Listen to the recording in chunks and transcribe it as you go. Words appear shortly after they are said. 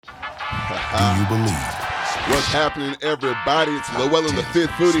Do you believe? What's happening, everybody? It's Llewellyn the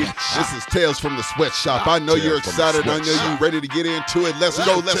Fifth Foodie. This is Tales from the Sweatshop. I know you're excited. I know you're ready to get into it. Let's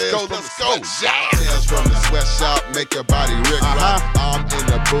go. Tales from the Sweatshop. Make your body rip. I'm in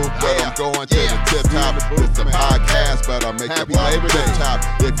the booth, but I'm going to the tip top. It's a podcast, but I'll make your body tip top.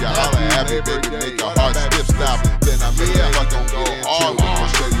 If you're holler at me, baby, make your heart skip stop. Then I'm gonna go all week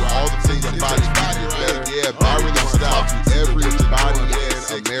and show you all the things your body needs better. Yeah, I really want to talk to everybody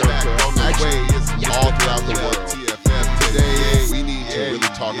in America on the way. All throughout the world. TFF. Today, we need to really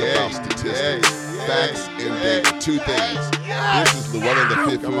talk about statistics, facts, and data. Two things. This is Llewellyn the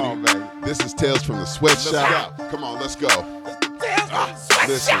Fifth Foodie. This is Tales from the Sweatshop. Come on, let's go.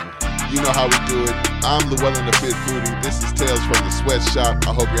 Listen, you know how we do it. I'm Llewellyn the Fifth Foodie. This is Tales from the Sweatshop.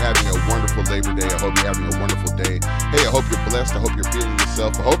 I hope you're having a wonderful Labor Day. I hope you're having a wonderful day. Hey, I hope you're blessed. I hope you're feeling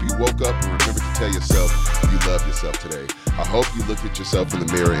yourself. I hope you woke up and remembered to tell yourself you love yourself today. I hope you looked at yourself in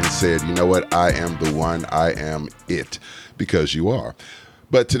the mirror and said, you know what? I am the one. I am it. Because you are.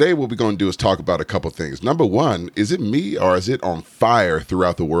 But today what we're going to do is talk about a couple things. Number one, is it me or is it on fire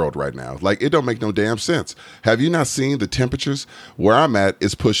throughout the world right now? Like, it don't make no damn sense. Have you not seen the temperatures? Where I'm at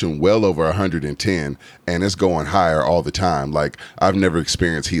is pushing well over 110 and it's going higher all the time. Like, I've never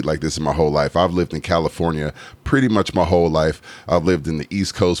experienced heat like this in my whole life. I've lived in California pretty much my whole life. I've lived in the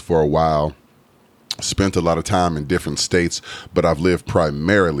East Coast for a while. Spent a lot of time in different states, but I've lived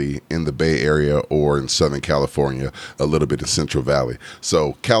primarily in the Bay Area or in Southern California, a little bit in Central Valley.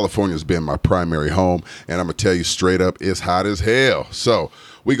 So California's been my primary home, and I'm going to tell you straight up, it's hot as hell. So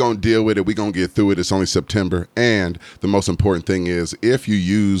we're going to deal with it. We're going to get through it. It's only September. And the most important thing is, if you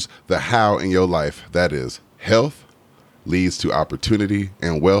use the how in your life, that is health, leads to opportunity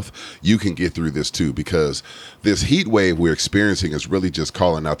and wealth, you can get through this too, because this heat wave we're experiencing is really just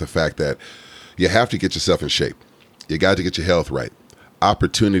calling out the fact that you have to get yourself in shape. You got to get your health right.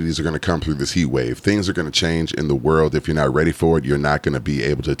 Opportunities are going to come through this heat wave. Things are going to change in the world. If you're not ready for it, you're not going to be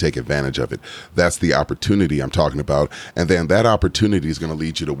able to take advantage of it. That's the opportunity I'm talking about. And then that opportunity is going to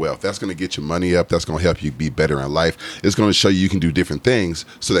lead you to wealth. That's going to get your money up. That's going to help you be better in life. It's going to show you can do different things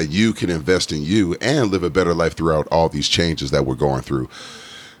so that you can invest in you and live a better life throughout all these changes that we're going through.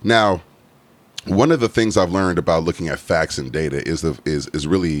 Now, one of the things I've learned about looking at facts and data is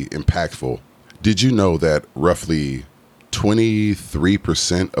really impactful. Did you know that roughly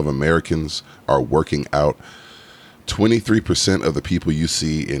 23% of Americans are working out? 23% of the people you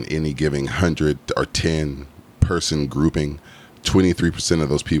see in any given 100 or 10 person grouping, 23% of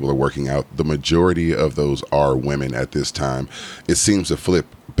those people are working out. The majority of those are women at this time. It seems to flip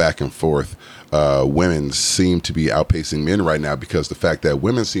back and forth. Women seem to be outpacing men right now because the fact that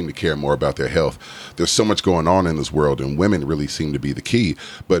women seem to care more about their health. There's so much going on in this world, and women really seem to be the key.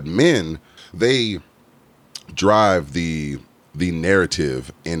 But men, they drive the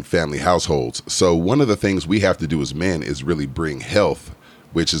narrative in family households. So one of the things we have to do as men is really bring health,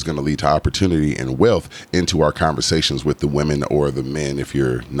 which is going to lead to opportunity and wealth, into our conversations with the women or the men if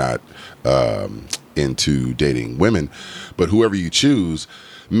you're not into dating women. But whoever you choose,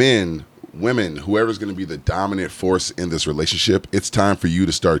 men, women, whoever's going to be the dominant force in this relationship, it's time for you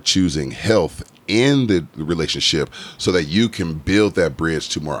to start choosing health in the relationship so that you can build that bridge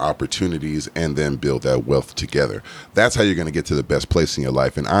to more opportunities and then build that wealth together. That's how you're going to get to the best place in your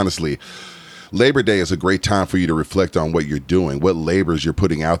life. And honestly, Labor Day is a great time for you to reflect on what you're doing, what labors you're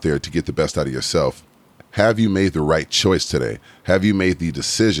putting out there to get the best out of yourself. Have you made the right choice today? Have you made the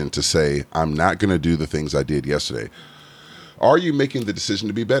decision to say, I'm not going to do the things I did yesterday? Are you making the decision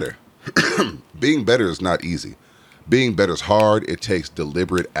to be better? Being better is not easy. Being better is hard. It takes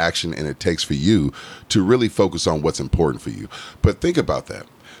deliberate action, and it takes for you to really focus on what's important for you. But think about that.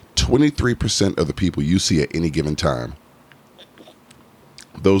 23% of the people you see at any given time,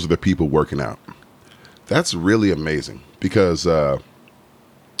 those are the people working out. That's really amazing because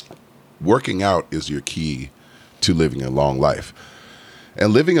working out is your key to living a long life.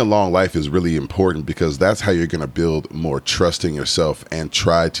 And living a long life is really important because that's how you're going to build more trust in yourself and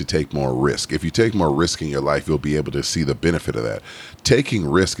try to take more risk. If you take more risk in your life, you'll be able to see the benefit of that. Taking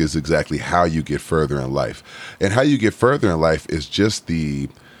risk is exactly how you get further in life. And how you get further in life is just the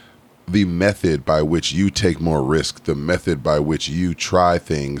method by which you take more risk, the method by which you try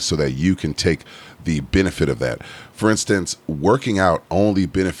things so that you can take the benefit of that. For instance, working out only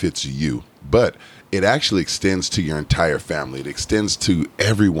benefits you, but it actually extends to your entire family. It extends to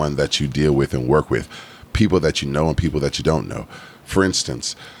everyone that you deal with and work with, people that you know and people that you don't know. For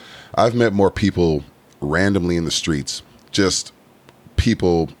instance, I've met more people randomly in the streets, just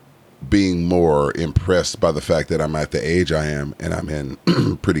people being more impressed by the fact that I'm at the age I am and I'm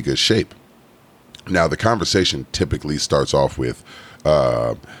in pretty good shape. Now, the conversation typically starts off with,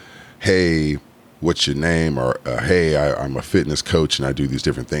 hey, what's your name? Or, hey, I'm a fitness coach and I do these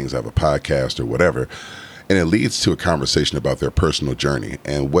different things. I have a podcast or whatever. And it leads to a conversation about their personal journey.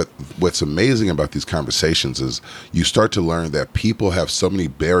 And what's amazing about these conversations is you start to learn that people have so many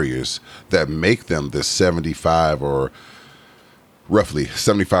barriers that make them this 75 or roughly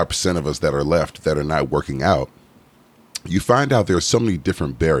 75% of us that are left that are not working out. You find out there's so many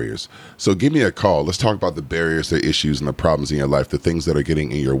different barriers. So give me a call. Let's talk about the barriers, the issues, and the problems in your life, the things that are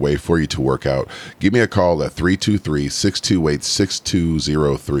getting in your way for you to work out. Give me a call at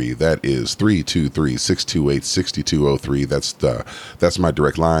 323-628-6203. That is 323-628-6203. That's my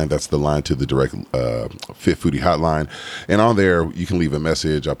direct line. That's the line to the direct Fit Foodie hotline. And on there, you can leave a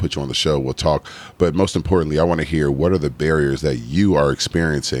message. I'll put you on the show. We'll talk. But most importantly, I want to hear what are the barriers that you are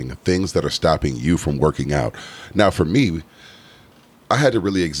experiencing, things that are stopping you from working out. Now, for me, I had to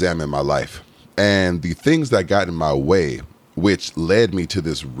really examine my life and the things that got in my way, which led me to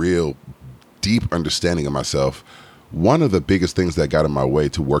this real deep understanding of myself. One of the biggest things that got in my way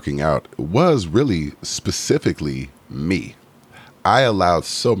to working out was really specifically me. I allowed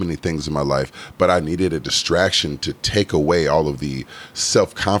so many things in my life, but I needed a distraction to take away all of the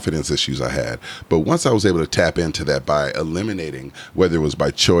self-confidence issues I had. But once I was able to tap into that by eliminating, whether it was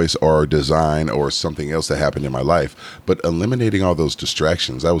by choice or design or something else that happened in my life, but eliminating all those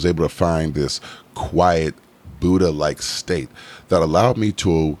distractions, I was able to find this quiet, Buddha-like state that allowed me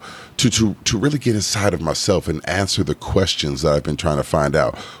to really get inside of myself and answer the questions that I've been trying to find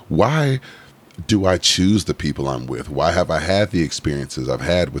out. Why do I choose the people I'm with? Why have I had the experiences I've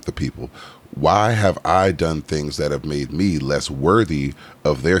had with the people? Why have I done things that have made me less worthy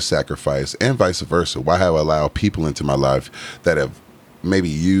of their sacrifice, and vice versa? Why have I allowed people into my life that have maybe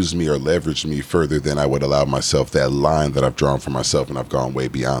used me or leveraged me further than I would allow myself? That line that I've drawn for myself, and I've gone way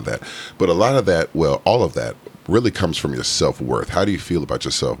beyond that. But a lot of that, well, all of that really comes from your self-worth. How do you feel about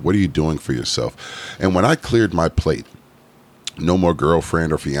yourself? What are you doing for yourself? And when I cleared my plate, no more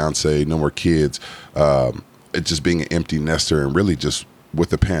girlfriend or fiance, no more kids, just being an empty nester, and really just with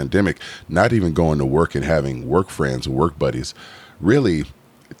the pandemic, not even going to work and having work friends and work buddies, really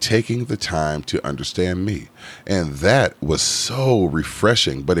taking the time to understand me. And that was so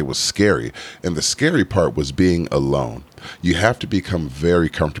refreshing, but it was scary. And the scary part was being alone. You have to become very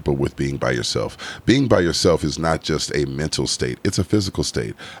comfortable with being by yourself. Being by yourself is not just a mental state, it's a physical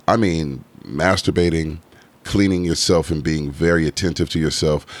state. I mean, masturbating, cleaning yourself and being very attentive to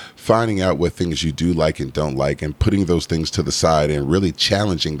yourself, finding out what things you do like and don't like, and putting those things to the side and really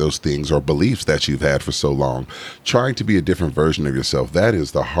challenging those things or beliefs that you've had for so long, trying to be a different version of yourself. That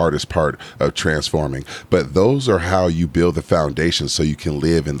is the hardest part of transforming. But those are how you build the foundation so you can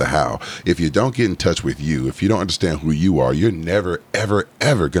live in the how. If you don't get in touch with you, if you don't understand who you are, you're never, ever,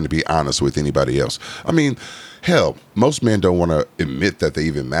 ever going to be honest with anybody else. I mean, hell, most men don't want to admit that they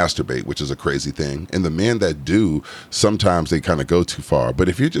even masturbate, which is a crazy thing. And the men that do, sometimes they kind of go too far. But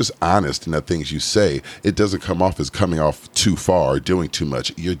if you're just honest in the things you say, it doesn't come off as coming off too far or doing too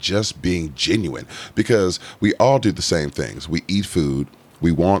much. You're just being genuine, because we all do the same things. We eat food.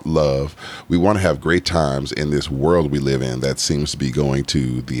 We want love. We want to have great times in this world we live in that seems to be going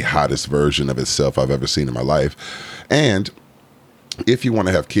to the hottest version of itself I've ever seen in my life. And if you want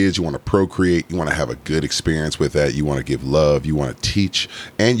to have kids, you want to procreate, you want to have a good experience with that, you want to give love, you want to teach,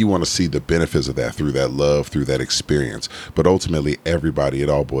 and you want to see the benefits of that through that love, through that experience. But ultimately, everybody, it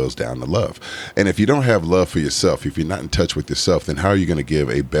all boils down to love. And if you don't have love for yourself, if you're not in touch with yourself, then how are you going to give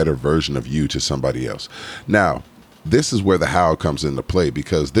a better version of you to somebody else? Now, this is where the how comes into play,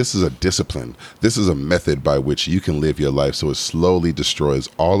 because this is a discipline. This is a method by which you can live your life so it slowly destroys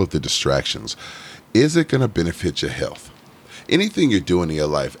all of the distractions. Is it going to benefit your health? Anything you're doing in your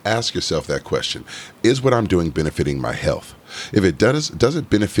life, ask yourself that question. Is what I'm doing benefiting my health? If it doesn't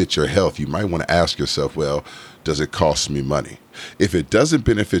benefit your health, you might want to ask yourself, well, does it cost me money? If it doesn't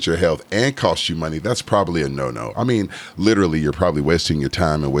benefit your health and cost you money, that's probably a no-no. I mean, literally, you're probably wasting your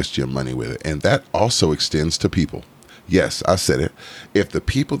time and wasting your money with it. And that also extends to people. Yes, I said it. If the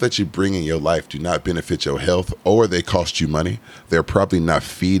people that you bring in your life do not benefit your health, or they cost you money, they're probably not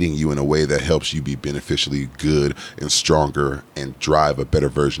feeding you in a way that helps you be beneficially good and stronger and drive a better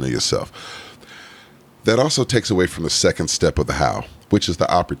version of yourself. That also takes away from the second step of the how, which is the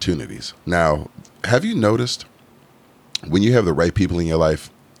opportunities. Now, have you noticed when you have the right people in your life,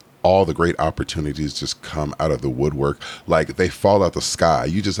 all the great opportunities just come out of the woodwork? Like they fall out the sky.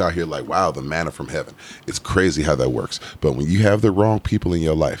 You just out here like, wow, the manna from heaven. It's crazy how that works. But when you have the wrong people in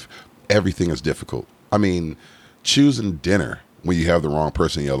your life, everything is difficult. I mean, choosing dinner when you have the wrong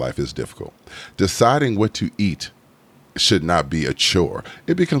person in your life is difficult. Deciding what to eat should not be a chore.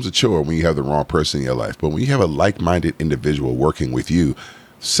 It becomes a chore when you have the wrong person in your life. But when you have a like-minded individual working with you,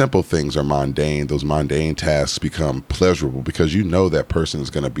 Simple things are mundane. Those mundane tasks become pleasurable because you know that person is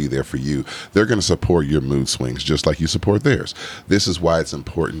going to be there for you. They're going to support your mood swings just like you support theirs. This is why it's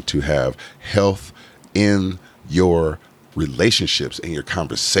important to have health in your relationships and your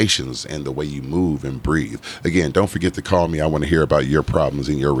conversations and the way you move and breathe. Again, don't forget to call me. I want to hear about your problems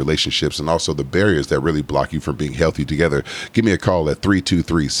in your relationships and also the barriers that really block you from being healthy together. Give me a call at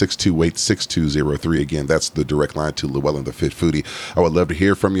 323-628-6203. Again, that's the direct line to Llewellyn the Fit Foodie. I would love to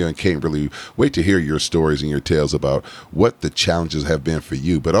hear from you and can't really wait to hear your stories and your tales about what the challenges have been for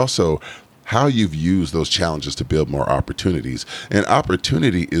you, but also how you've used those challenges to build more opportunities. And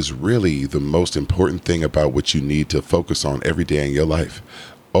opportunity is really the most important thing about what you need to focus on every day in your life.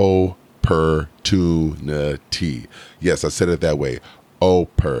 Opportunity. Yes, I said it that way.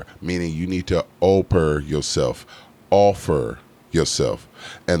 Meaning you need to offer yourself,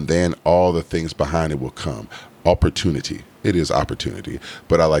 and then all the things behind it will come. Opportunity. It is opportunity,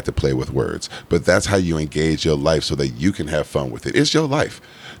 but I like to play with words. But that's how you engage your life so that you can have fun with it. It's your life.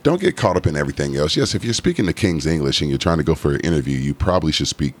 Don't get caught up in everything else. Yes, if you're speaking the King's English and you're trying to go for an interview, you probably should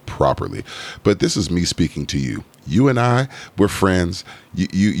speak properly. But this is me speaking to you. You and I, we're friends.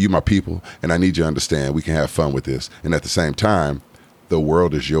 You my people, and I need you to understand we can have fun with this. And at the same time, the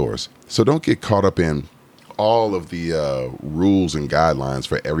world is yours. So don't get caught up in all of the rules and guidelines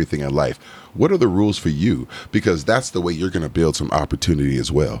for everything in life. What are the rules for you? Because that's the way you're going to build some opportunity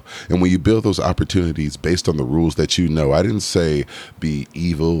as well. And when you build those opportunities based on the rules that you know, I didn't say be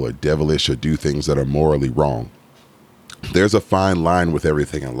evil or devilish or do things that are morally wrong. There's a fine line with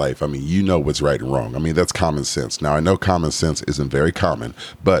everything in life. I mean, you know what's right and wrong. I mean, that's common sense. Now, I know common sense isn't very common,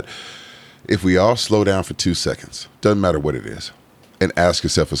 but if we all slow down for 2 seconds, doesn't matter what it is, and ask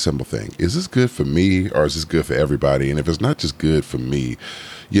yourself a simple thing. Is this good for me or is this good for everybody? And if it's not just good for me,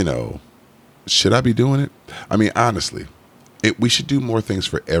 should I be doing it? I mean, honestly, we should do more things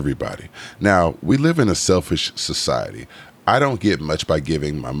for everybody. Now, we live in a selfish society. I don't get much by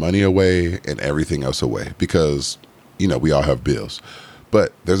giving my money away and everything else away because, we all have bills.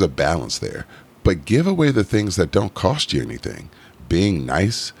 But there's a balance there. But give away the things that don't cost you anything. Being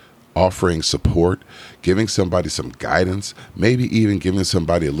nice, offering support, giving somebody some guidance, maybe even giving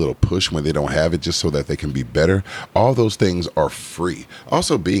somebody a little push when they don't have it just so that they can be better. All those things are free.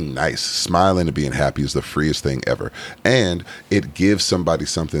 Also, being nice, smiling and being happy is the freest thing ever. And it gives somebody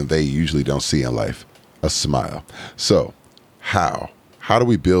something they usually don't see in life, a smile. So how do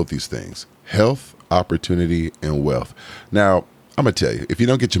we build these things? Health, opportunity, and wealth. Now, I'm going to tell you, if you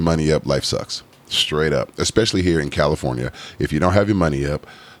don't get your money up, life sucks. Straight up, especially here in California. If you don't have your money up,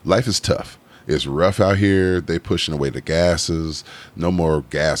 life is tough. It's rough out here. They pushing away the gases. No more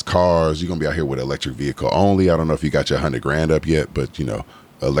gas cars. You're going to be out here with electric vehicle only. I don't know if you got your $100,000 up yet, but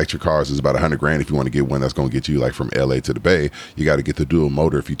electric cars is about $100,000 if you want to get one that's going to get you like from LA to the Bay. You got to get the dual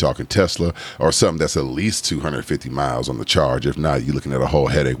motor if you're talking Tesla or something that's at least 250 miles on the charge. If not, you're looking at a whole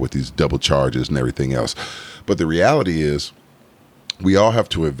headache with these double charges and everything else. But the reality is, we all have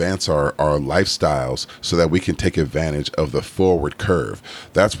to advance our lifestyles so that we can take advantage of the forward curve.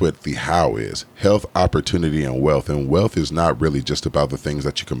 That's what the how is. Health, opportunity, and wealth. And wealth is not really just about the things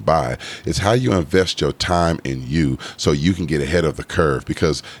that you can buy. It's how you invest your time in you so you can get ahead of the curve,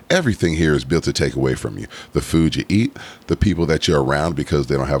 because everything here is built to take away from you. The food you eat, the people that you're around because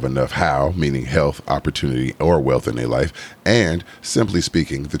they don't have enough how, meaning health, opportunity, or wealth in their life, and simply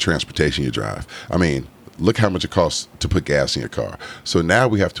speaking, the transportation you drive. I mean, look how much it costs to put gas in your car. So now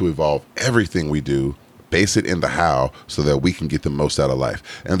we have to evolve everything we do, base it in the how so that we can get the most out of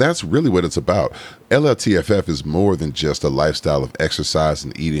life. And that's really what it's about. LLTFF is more than just a lifestyle of exercise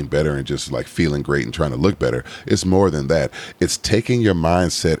and eating better and just like feeling great and trying to look better. It's more than that. It's taking your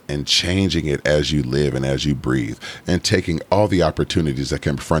mindset and changing it as you live and as you breathe, and taking all the opportunities that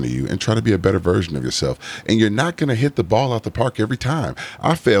come in front of you and try to be a better version of yourself. And you're not going to hit the ball out the park every time.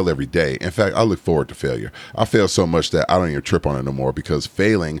 I fail every day. In fact, I look forward to failure. I fail so much that I don't even trip on it no more, because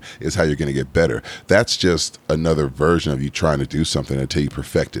failing is how you're going to get better. That's just another version of you trying to do something until you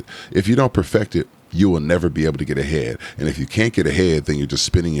perfect it. If you don't perfect it, you will never be able to get ahead. And if you can't get ahead, then you're just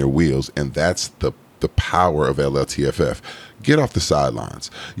spinning your wheels. And that's the power of LLTFF. Get off the sidelines.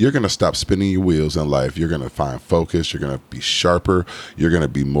 You're going to stop spinning your wheels in life. You're going to find focus. You're going to be sharper. You're going to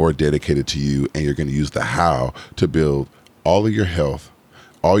be more dedicated to you. And you're going to use the how to build all of your health,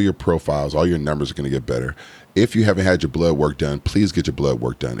 all your profiles, all your numbers are going to get better. If you haven't had your blood work done, please get your blood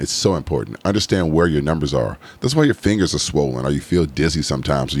work done. It's so important. Understand where your numbers are. That's why your fingers are swollen, or you feel dizzy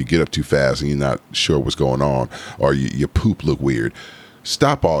sometimes, or you get up too fast and you're not sure what's going on, or your poop look weird.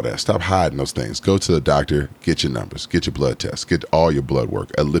 Stop all that. Stop hiding those things. Go to the doctor, get your numbers, get your blood tests, get all your blood work.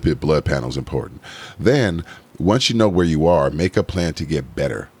 A lipid blood panel is important. Then, once you know where you are, make a plan to get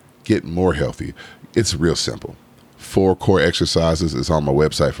better, get more healthy. It's real simple. 4 core exercises is on my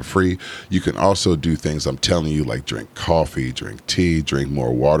website for free. You can also do things I'm telling you, like drink coffee, drink tea, drink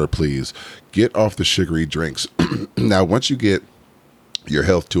more water, please. Get off the sugary drinks. Now, once you get your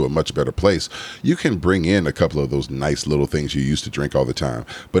health to a much better place, you can bring in a couple of those nice little things you used to drink all the time,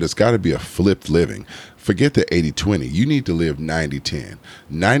 but it's got to be a flipped living. Forget the 80-20. You need to live 90-10.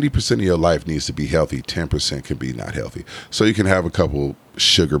 90% of your life needs to be healthy. 10% can be not healthy. So you can have a couple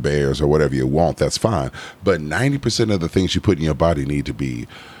sugar bears or whatever you want. That's fine. But 90% of the things you put in your body need to be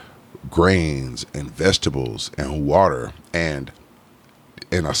grains and vegetables and water. And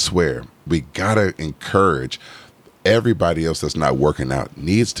I swear, we got to encourage everybody else that's not working out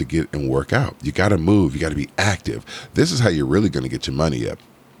needs to get and work out. You got to move. You got to be active. This is how you're really going to get your money up.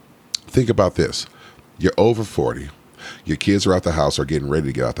 Think about this. You're over 40. Your kids are out the house or getting ready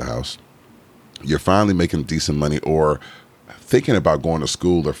to get out the house. You're finally making decent money or thinking about going to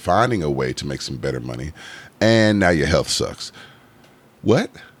school or finding a way to make some better money. And now your health sucks.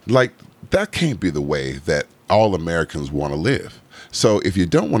 What? Like, that can't be the way that all Americans want to live. So if you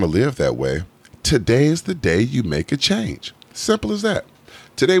don't want to live that way, today is the day you make a change. Simple as that.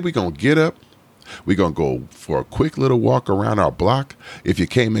 Today we're going to get up. We're going to go for a quick little walk around our block. If you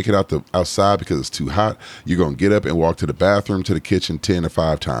can't make it outside because it's too hot, you're going to get up and walk to the bathroom, to the kitchen 10 to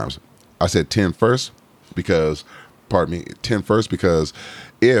 5 times. I said 10 first because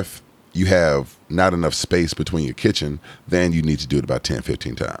if you have not enough space between your kitchen, then you need to do it about 10,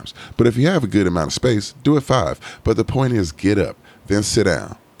 15 times. But if you have a good amount of space, do it 5. But the point is, get up, then sit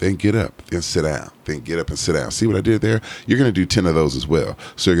down. Then get up, then sit down, then get up and sit down. See what I did there? You're going to do 10 of those as well.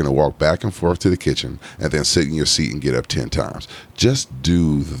 So you're going to walk back and forth to the kitchen and then sit in your seat and get up 10 times. Just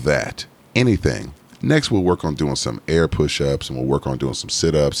do that. Anything. Next, we'll work on doing some air push-ups, and we'll work on doing some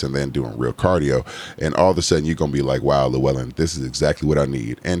sit-ups and then doing real cardio. And all of a sudden, you're going to be like, wow, Llewellyn, this is exactly what I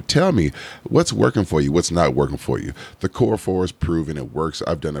need. And tell me what's working for you, what's not working for you. The Core 4 is proven it works.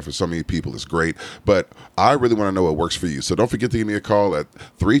 I've done it for so many people. It's great. But I really want to know what works for you. So don't forget to give me a call at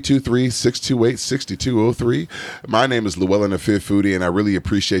 323-628-6203. My name is Llewellyn, the Fit Foodie, and I really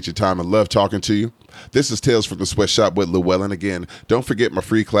appreciate your time and love talking to you. This is Tales from the Sweatshop with Llewellyn. Again, don't forget my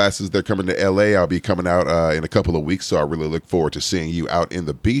free classes. They're coming to LA. I'll be coming out in a couple of weeks, so I really look forward to seeing you out in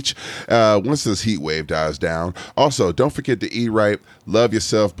the beach once this heat wave dies down. Also, don't forget to eat right, love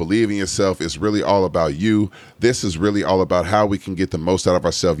yourself, believe in yourself. It's really all about you. This is really all about how we can get the most out of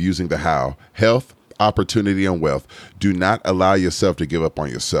ourselves using the how. Health, opportunity, and wealth. Do not allow yourself to give up on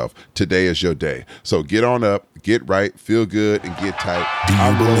yourself. Today is your day. So get on up, get right, feel good, and get tight.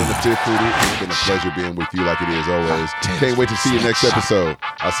 I'm Llewellyn, the Fit Foodie. It's been a pleasure being with you like it is always. Can't wait to see you next episode.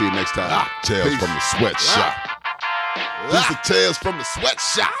 I'll see you next time. Tales from the Sweatshop. This is Tales from the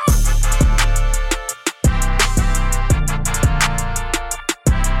Sweatshop.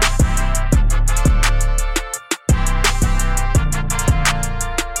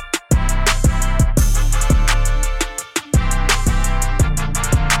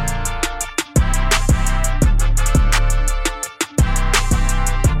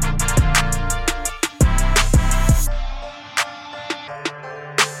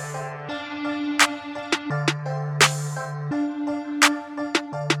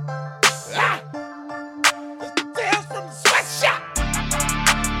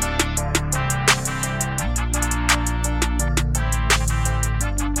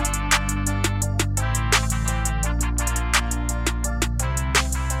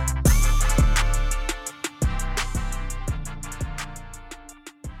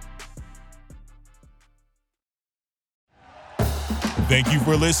 Thank you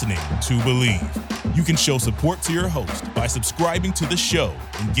for listening to Believe. You can show support to your host by subscribing to the show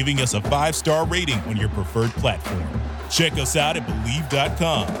and giving us a 5-star rating on your preferred platform. Check us out at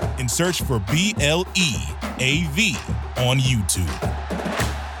Believe.com and search for BLEAV on YouTube.